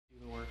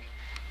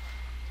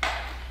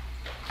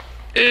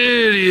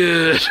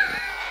Idiot.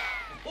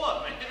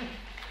 What, man?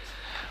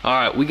 All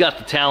right, we got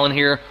the Talon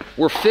here.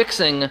 We're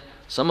fixing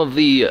some of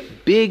the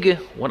big,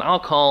 what I'll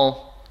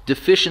call,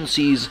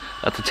 deficiencies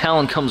that the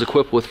Talon comes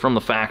equipped with from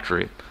the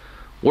factory.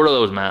 What are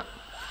those, Matt?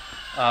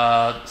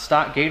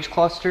 Stock gauge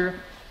cluster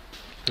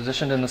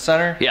positioned in the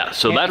center. Yeah,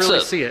 so Can't that's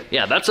really see it.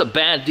 Yeah, that's a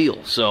bad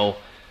deal. So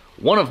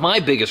one of my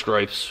biggest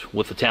gripes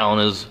with the Talon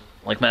is,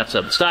 like Matt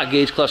said, the stock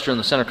gauge cluster in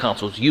the center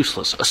console is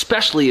useless,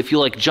 especially if you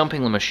like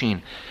jumping the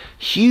machine.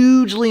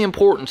 Hugely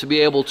important to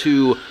be able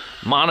to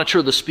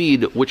monitor the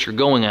speed at which you're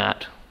going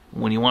at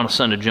when you want to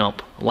send a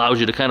jump. Allows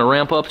you to kind of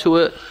ramp up to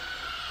it.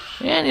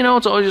 And, you know,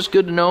 it's always just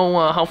good to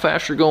know how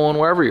fast you're going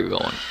wherever you're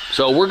going.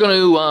 So we're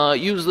going to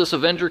use this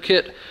Avenger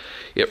kit.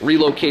 It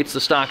relocates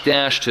the stock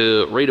dash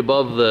to right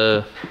above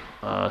the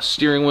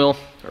steering wheel,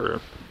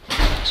 or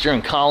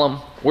steering column,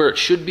 where it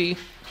should be,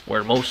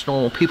 where most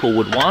normal people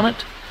would want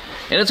it.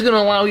 And it's going to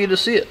allow you to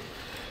see it.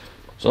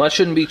 So that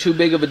shouldn't be too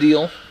big of a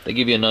deal. They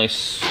give you a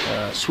nice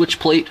switch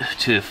plate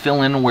to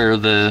fill in where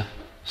the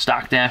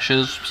stock dash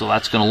is, so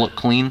that's going to look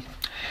clean.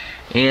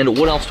 And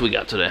what else do we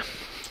got today?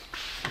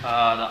 The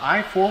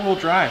i4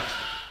 drive.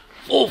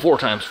 Full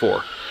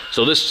 4x4.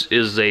 So this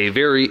is a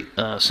very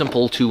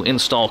simple to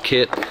install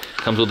kit.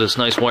 Comes with this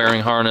nice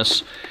wiring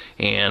harness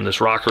and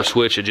this rocker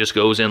switch. It just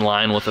goes in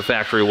line with the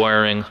factory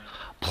wiring.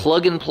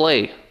 Plug and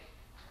play.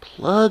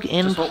 Plug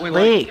and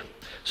play. Like.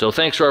 So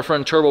thanks to our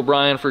friend Turbo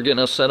Brian for getting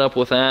us set up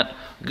with that.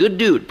 Good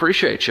dude,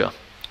 appreciate you.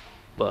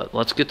 But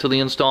let's get to the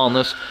install on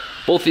this.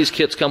 Both these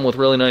kits come with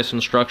really nice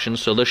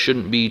instructions, so this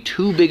shouldn't be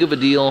too big of a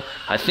deal.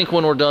 I think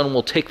when we're done,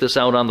 we'll take this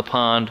out on the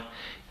pond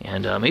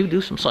and maybe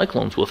do some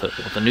cyclones with it,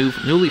 with a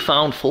newly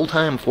found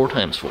full-time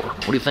 4x4.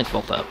 What do you think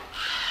about that?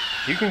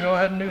 You can go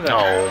ahead and do that.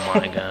 Oh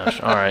my gosh.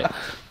 All right.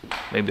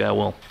 Maybe I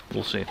will.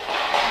 We'll see.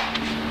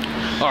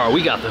 All right,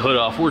 we got the hood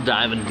off. We're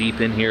diving deep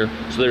in here.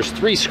 So there's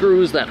 3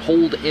 screws that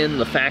hold in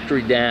the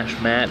factory dash.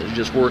 Matt is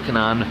just working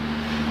on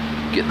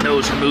getting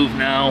those removed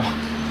now.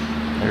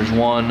 There's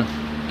one.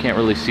 Can't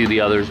really see the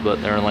others,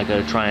 but they're in like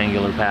a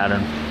triangular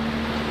pattern.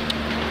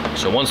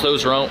 So once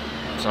those are out,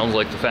 sounds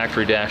like the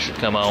factory dash should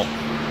come out.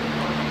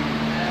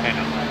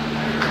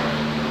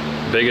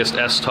 Biggest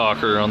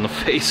S-talker on the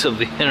face of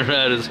the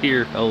internet is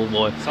here. Oh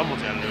boy.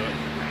 Someone's got to do it.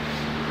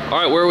 All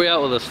right, where are we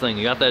at with this thing?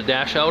 You got that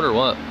dash out or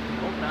what?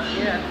 Oh, not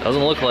yet.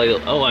 Doesn't look like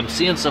it. Oh, I'm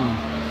seeing some,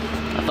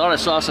 I thought I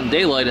saw some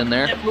daylight in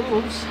there. It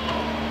moves.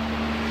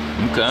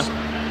 Okay.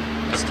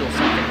 Still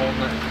something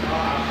holding it.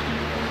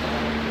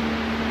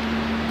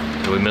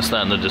 Did we miss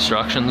that in the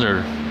destructions,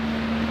 or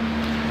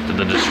did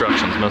the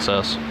destructions miss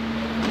us?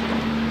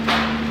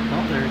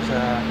 Well, there's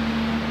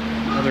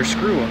another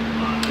screw.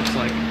 Looks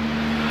like.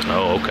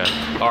 Oh, okay.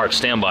 All right,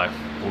 stand by.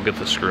 We'll get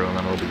the screw and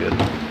then it'll be good.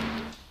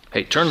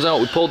 Hey, turns out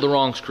we pulled the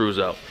wrong screws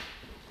out.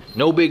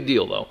 No big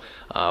deal though.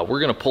 We're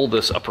gonna pull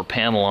this upper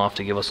panel off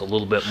to give us a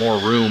little bit more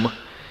room,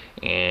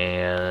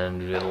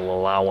 and it'll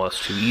allow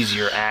us to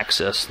easier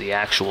access the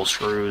actual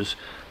screws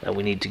that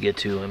we need to get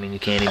to. I mean, you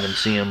can't even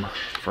see them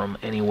from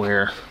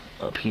anywhere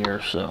up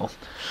here, so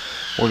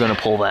we're gonna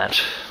pull that,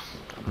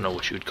 I don't know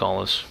what you would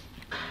call this,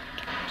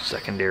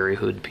 secondary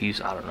hood piece,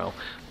 I don't know,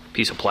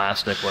 piece of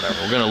plastic, whatever.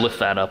 We're gonna lift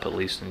that up at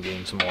least and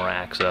gain some more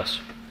access,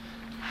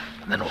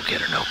 and then we'll get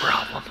her no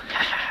problem.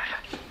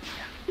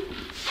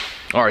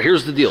 All right,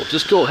 here's the deal.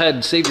 Just go ahead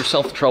and save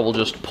yourself the trouble.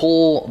 Just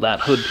pull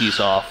that hood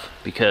piece off,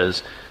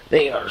 because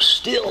they are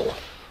still,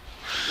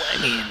 I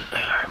mean,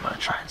 I'm gonna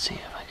try and see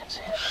if I can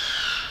see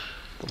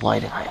it. The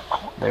lighting,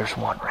 oh, there's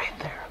one right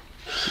there.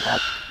 See that?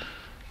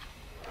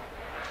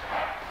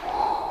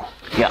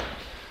 Yeah.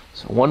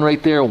 So one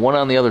right there, one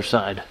on the other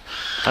side.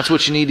 That's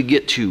what you need to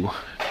get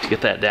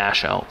that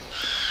dash out.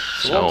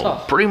 So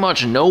pretty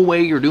much no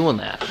way you're doing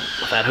that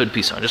with that hood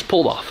piece on. Just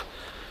pulled off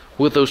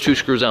with those 2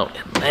 screws out,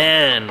 and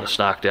then the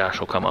stock dash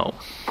will come out.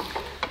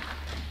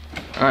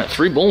 All right,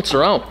 3 bolts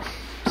are out.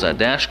 Is that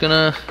dash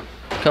gonna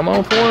come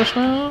out for us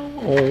now,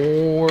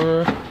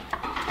 or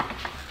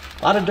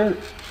a lot of dirt?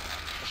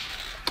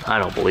 I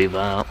don't believe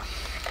that.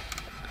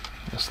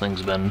 This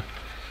thing's been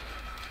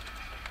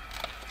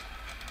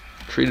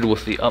treated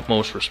with the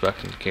utmost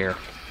respect and care.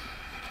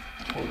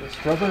 Pull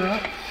this rubber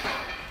up.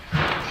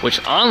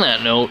 Which, on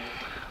that note,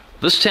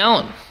 this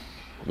Talon,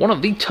 one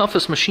of the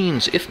toughest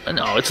machines, it's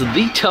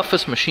the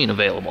toughest machine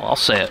available, I'll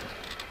say it.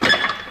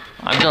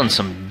 I've done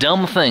some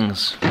dumb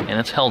things, and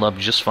it's held up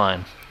just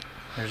fine.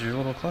 There's your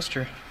little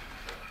cluster.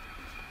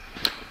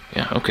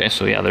 Yeah, okay,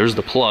 so yeah, there's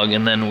the plug,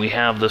 and then we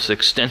have this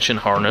extension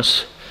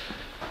harness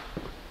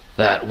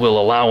that will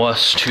allow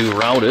us to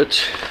route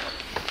it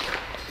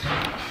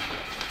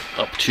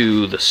up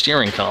to the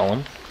steering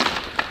column.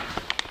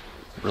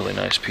 Really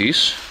nice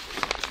piece,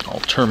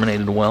 all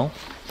terminated well.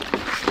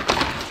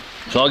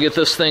 So I'll get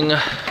this thing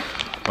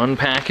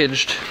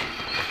unpackaged,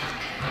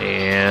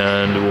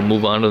 and we'll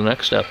move on to the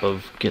next step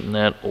of getting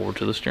that over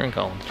to the steering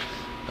column.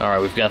 All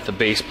right, we've got the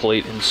base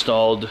plate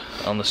installed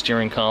on the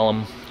steering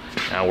column.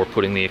 Now we're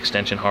putting the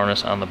extension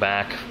harness on the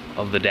back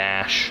of the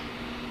dash,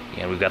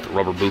 and we've got the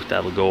rubber boot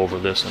that will go over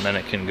this, and then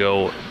it can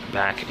go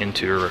back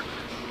into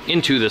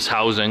this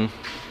housing.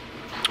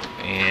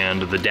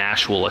 and the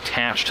dash will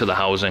attach to the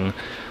housing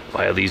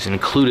via these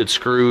included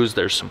screws.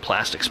 There's some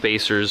plastic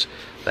spacers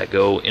that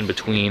go in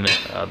between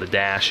the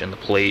dash and the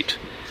plate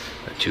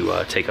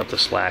to take up the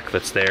slack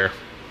that's there.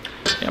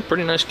 Yeah,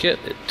 pretty nice kit.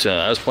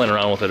 I was playing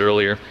around with it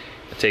earlier.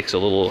 It takes a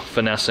little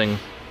finessing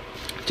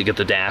to get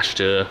the dash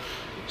to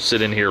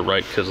sit in here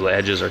right, because the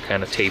edges are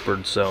kind of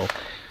tapered, so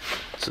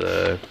it's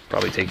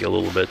probably take you a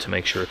little bit to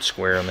make sure it's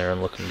square in there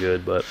and looking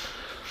good, but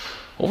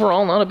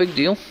overall not a big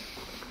deal.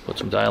 Put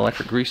some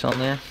dielectric grease on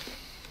there.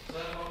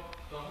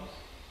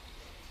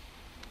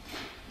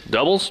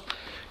 Doubles?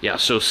 Yeah,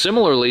 so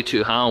similarly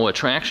to how a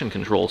traction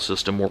control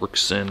system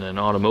works in an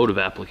automotive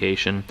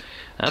application,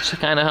 that's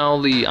kind of how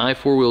the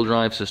i4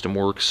 drive system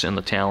works in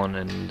the Talon,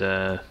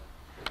 and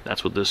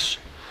that's what this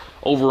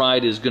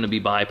override is going to be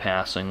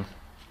bypassing.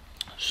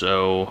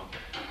 So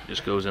it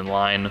just goes in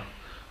line,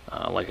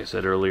 like I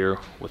said earlier,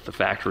 with the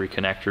factory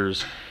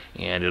connectors,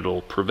 and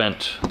it'll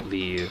prevent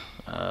the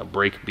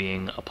brake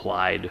being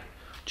applied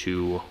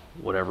to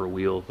whatever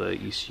wheel the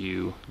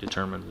ECU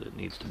determines it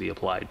needs to be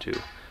applied to.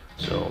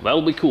 So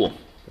that'll be cool.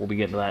 We'll be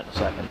getting to that in a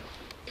second.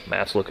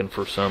 Matt's looking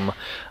for some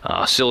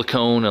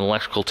silicone and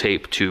electrical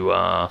tape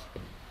to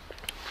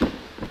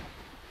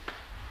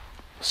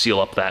seal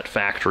up that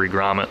factory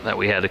grommet that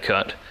we had to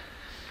cut.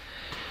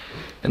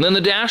 And then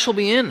the dash will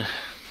be in.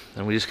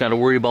 And we just got to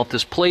worry about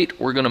this plate.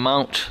 We're going to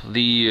mount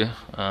the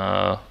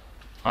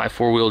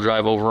i4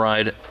 drive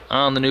override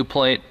on the new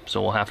plate,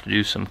 so we'll have to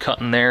do some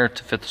cutting there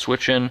to fit the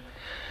switch in.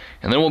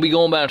 And then we'll be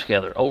going back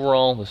together.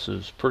 Overall, this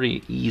is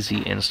pretty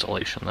easy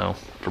installation, though,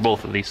 for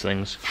both of these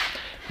things.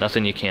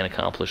 Nothing you can't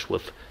accomplish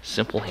with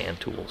simple hand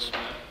tools.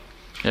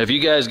 And if you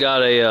guys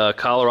got a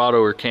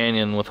Colorado or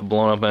Canyon with a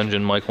blown-up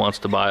engine, Mike wants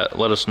to buy it,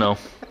 let us know.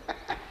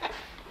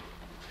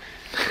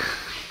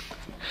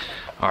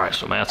 Alright,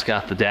 so Matt's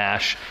got the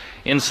dash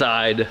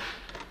inside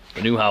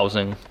the new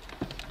housing.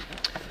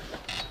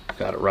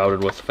 Got it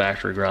routed with the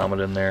factory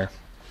grommet in there.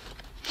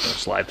 Gonna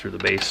slide through the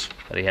base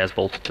that he has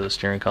bolted to the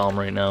steering column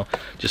right now.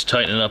 Just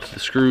tightening up the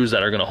screws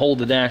that are gonna hold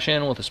the dash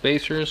in with the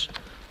spacers.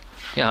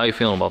 Yeah, how you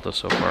feeling about this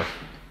so far?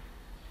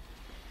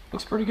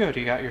 Looks pretty good.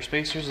 You got your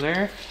spacers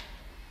there.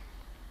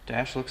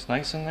 Dash looks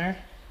nice in there.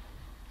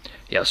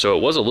 Yeah, so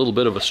it was a little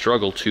bit of a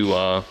struggle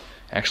to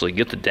actually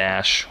get the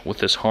dash with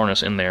this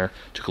harness in there.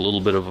 Took a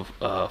little bit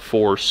of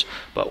force,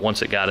 but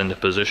once it got into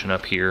position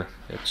up here,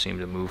 it seemed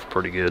to move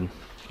pretty good.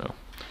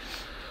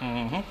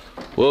 So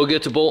we'll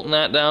get to bolting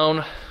that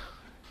down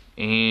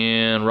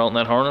and routing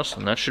that harness,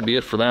 and that should be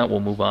it for that. We'll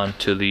move on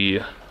to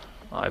the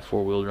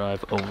i4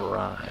 drive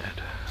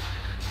override.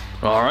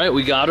 All right,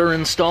 we got her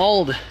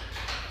installed.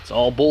 It's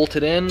all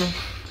bolted in.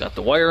 Got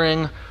the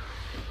wiring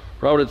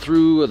routed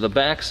through the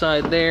back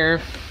side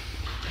there.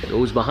 It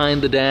goes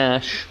behind the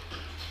dash.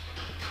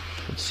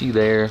 You can see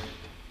there.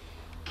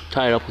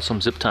 Tied up with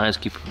some zip ties,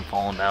 keep it from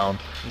falling down.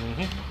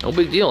 No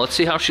big deal. Let's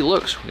see how she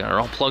looks. We got her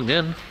all plugged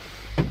in.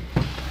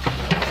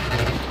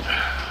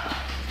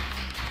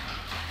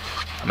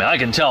 I mean, I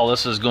can tell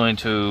this is going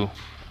to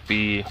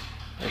be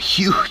a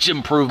huge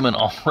improvement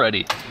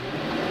already.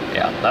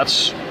 Yeah,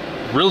 that's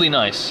really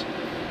nice.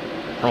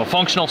 From a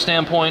functional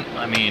standpoint,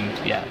 I mean,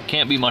 yeah, it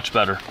can't be much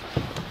better.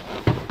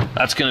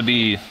 That's gonna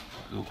be, ooh,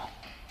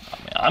 I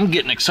mean, I'm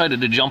getting excited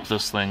to jump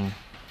this thing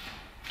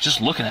just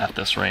looking at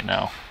this right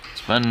now.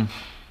 It's been,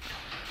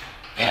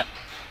 man,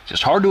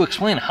 just hard to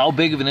explain how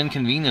big of an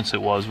inconvenience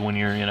it was when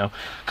you're, you know,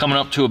 coming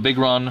up to a big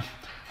run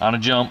on a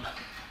jump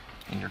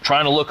and you're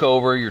trying to look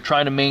over, you're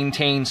trying to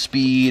maintain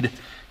speed.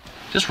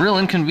 Just real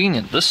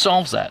inconvenient. This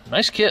solves that.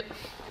 Nice kit.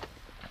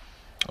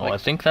 Oh, I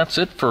think that's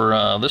it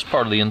for this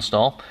part of the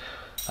install.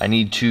 I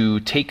need to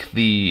take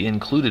the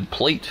included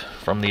plate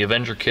from the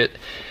Avenger kit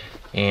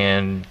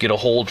and get a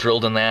hole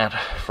drilled in that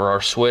for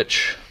our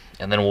switch,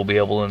 and then we'll be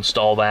able to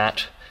install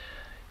that.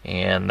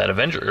 And that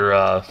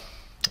Avenger,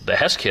 the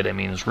Hess kit, I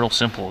mean, is real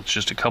simple. It's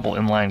just a couple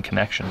inline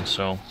connections,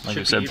 so like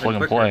I said, plug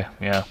and play.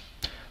 Yeah.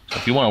 So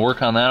if you want to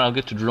work on that, I'll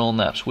get to drilling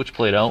that switch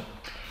plate out,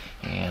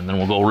 and then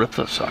we'll go rip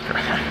the sucker.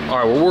 All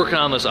right, we're working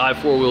on this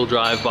i4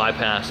 drive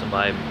bypass, and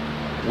by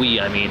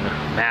we, I mean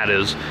Matt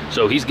is.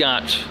 So he's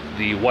got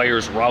the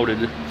wires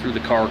routed through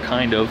the car,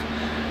 kind of.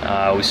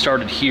 We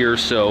started here,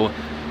 so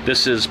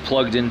this is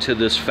plugged into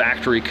this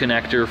factory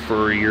connector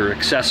for your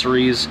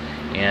accessories.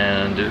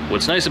 And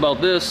what's nice about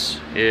this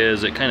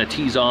is it kind of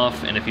tees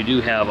off, and if you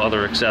do have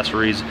other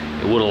accessories,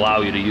 it would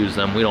allow you to use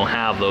them. We don't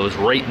have those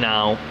right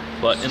now,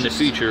 but in the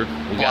future,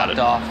 we got it.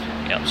 Off.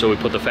 Yeah, so we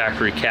put the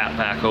factory cap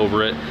back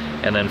over it,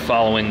 and then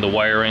following the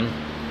wiring,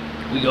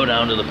 we go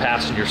down to the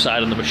passenger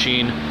side of the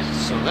machine.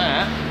 So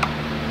that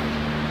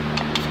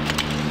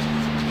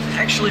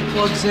actually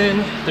plugs in.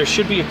 There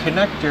should be a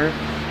connector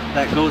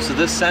that goes to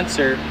this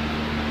sensor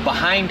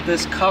behind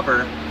this cover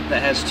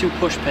that has 2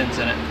 push pins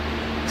in it.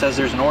 It says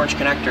there's an orange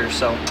connector,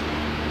 so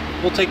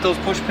we'll take those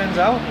push pins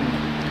out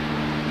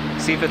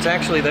and see if it's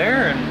actually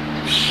there and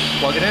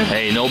plug it in.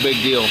 Hey, no big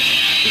deal.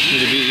 Just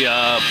need to be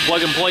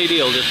plug and play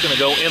deal. Just gonna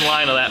go in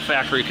line of that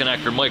factory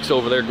connector. Mike's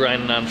over there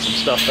grinding on some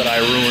stuff that I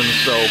ruined,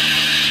 so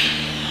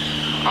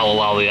I'll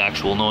allow the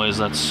actual noise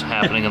that's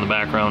happening in the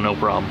background, no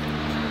problem.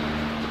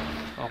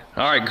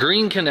 All right,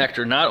 green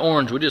connector, not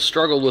orange. We just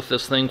struggled with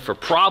this thing for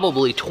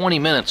probably 20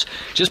 minutes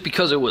just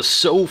because it was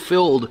so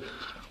filled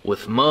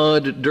with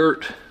mud,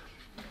 dirt,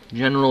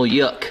 general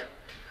yuck.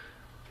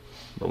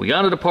 But we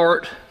got it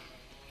apart,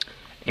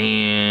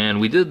 and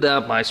we did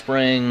that by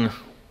spraying,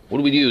 what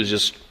do we use?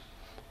 Just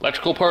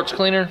electrical parts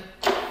cleaner?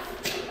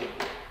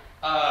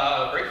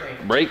 Brake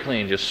clean. Brake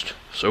clean, just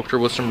soaked her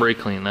with some brake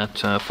clean.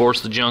 That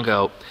forced the junk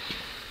out.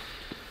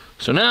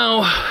 So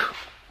now,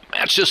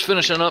 Matt's just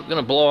finishing up,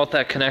 gonna blow out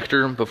that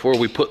connector before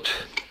we put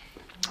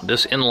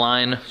this in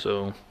line.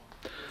 So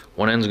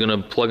one end's gonna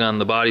plug on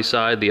the body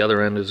side, the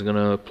other end is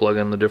gonna plug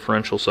on the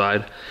differential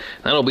side.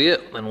 That'll be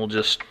it. Then we'll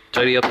just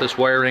tidy up this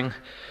wiring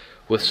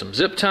with some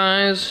zip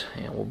ties,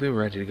 and we'll be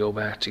ready to go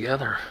back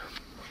together.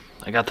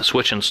 I got the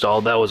switch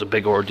installed. That was a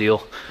big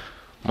ordeal.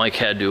 Mike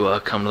had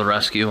to come to the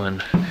rescue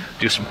and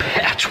do some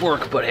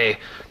patchwork, but hey,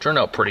 turned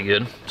out pretty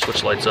good.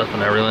 Switch lights up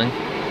and everything.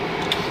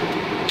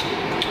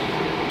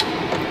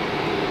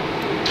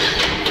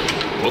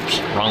 Whoops,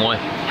 wrong way.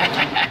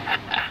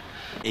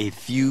 A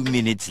few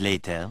minutes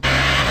later.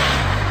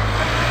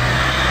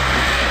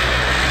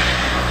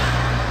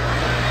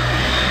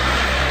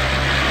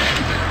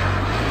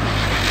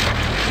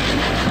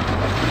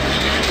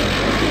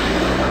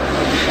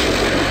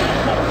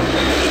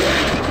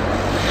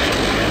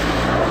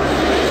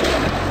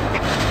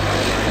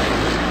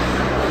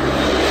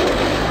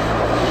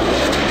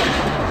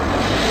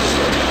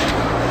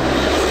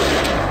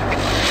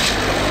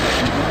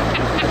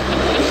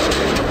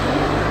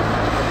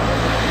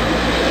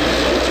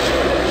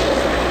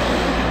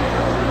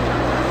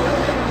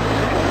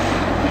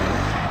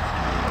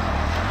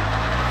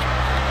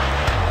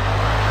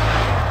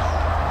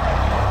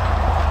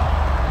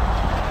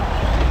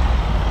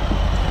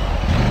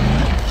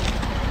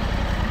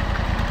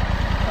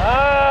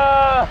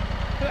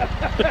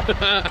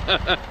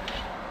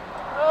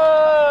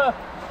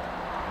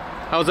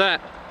 How's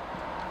that?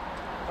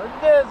 Pretty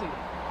dizzy.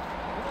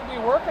 This will be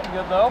working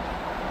good though.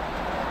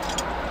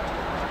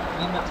 I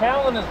mean, the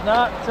Talon is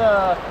not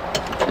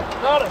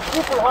a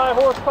super high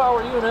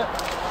horsepower unit,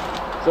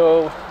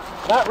 so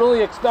not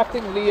really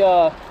expecting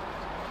the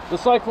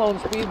cyclone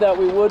speed that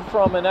we would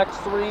from an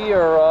X3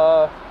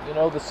 or you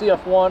know, the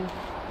CF1.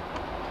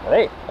 But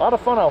hey, a lot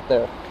of fun out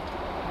there.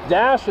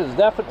 Dash is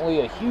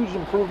definitely a huge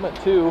improvement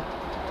too.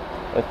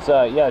 It's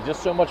yeah,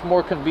 just so much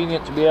more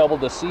convenient to be able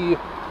to see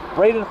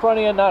right in front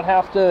of you and not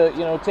have to, you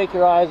know, take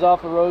your eyes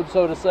off the road,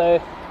 so to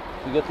say,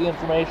 to get the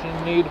information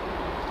you need.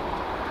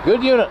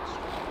 Good units.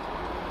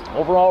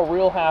 Overall,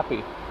 real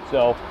happy.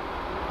 So,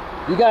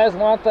 if you guys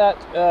want that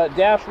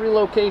dash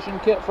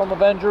relocation kit from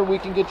Avenger, we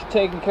can get you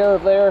taken care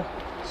of there.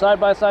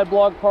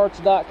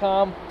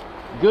 SideBySideBlogParts.com.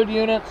 Good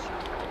units,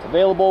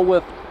 available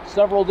with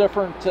several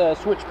different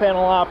switch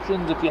panel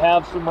options if you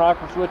have some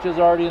rocker switches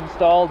already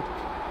installed,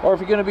 or if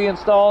you're going to be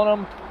installing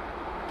them,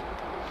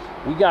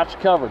 we got you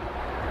covered.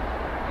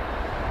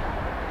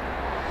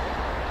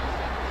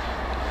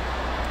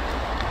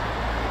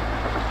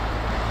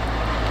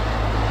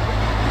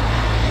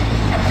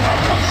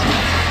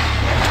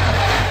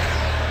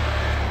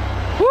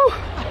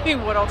 I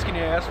mean, what else can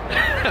you ask for?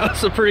 That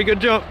was a pretty good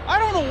jump. I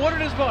don't know what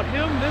it is about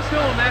him, this hill,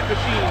 and that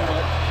machine,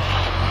 but...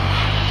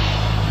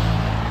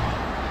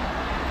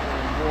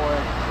 Oh,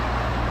 boy.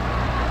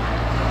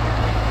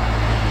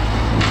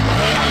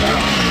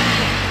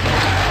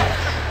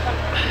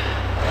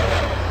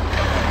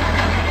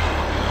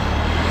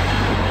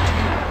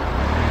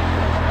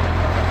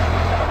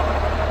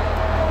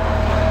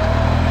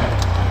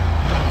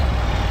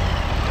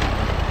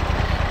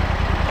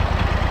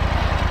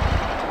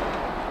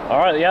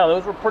 Alright, yeah,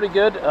 those were pretty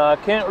good.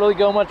 Can't really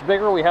go much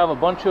bigger. We have a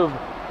bunch of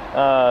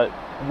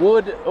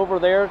wood over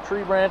there,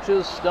 tree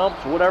branches,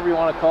 stumps, whatever you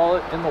want to call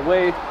it, in the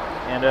way.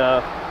 And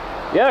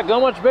yeah, go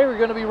much bigger,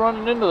 going to be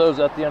running into those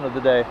at the end of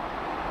the day.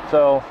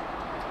 So,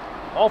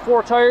 all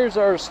four tires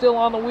are still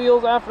on the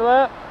wheels after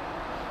that.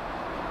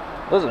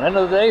 Listen, end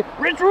of the day,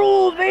 Rich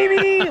rules,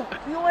 baby!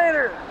 See you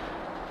later!